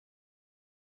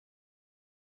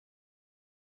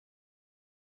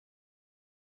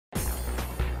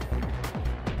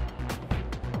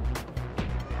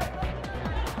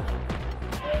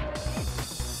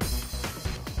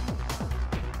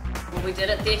We did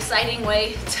it the exciting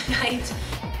way tonight.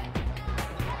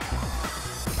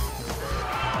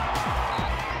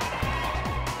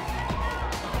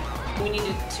 We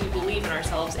needed to believe in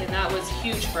ourselves, and that was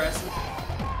huge for us.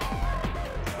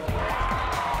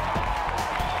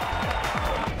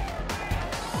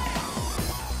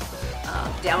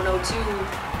 Down 0-2,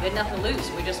 we had nothing to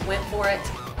lose. We just went for it.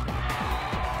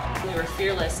 We were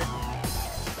fearless.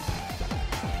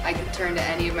 I could turn to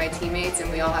any of my teammates,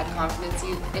 and we all had confidence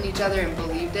in each other and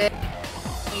believed it.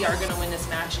 We are going to win this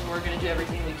match, and we're going to do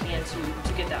everything we can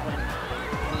to get that win.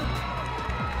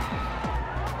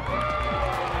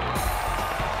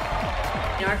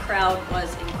 Our crowd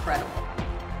was incredible.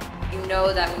 You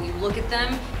know that when you look at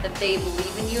them, that they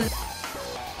believe in you.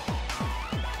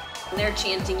 When they're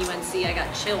chanting UNC, I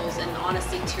got chills and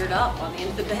honestly teared up on the end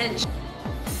of the bench.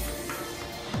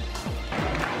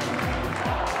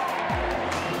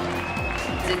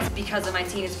 It's because of my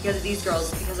team, it's because of these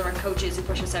girls, it's because of our coaches who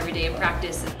push us every day in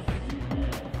practice.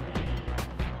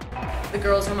 The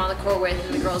girls who I'm on the court with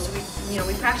and the girls who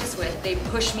we practice with, they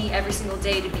push me every single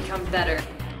day to become better.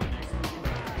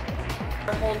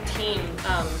 Our whole team,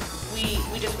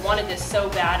 we just wanted this so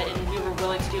bad, and we were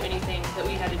willing to do anything that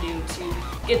we had to do to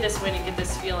get this win and get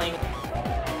this feeling.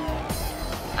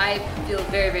 I feel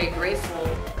very, very grateful.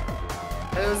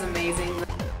 It was amazing.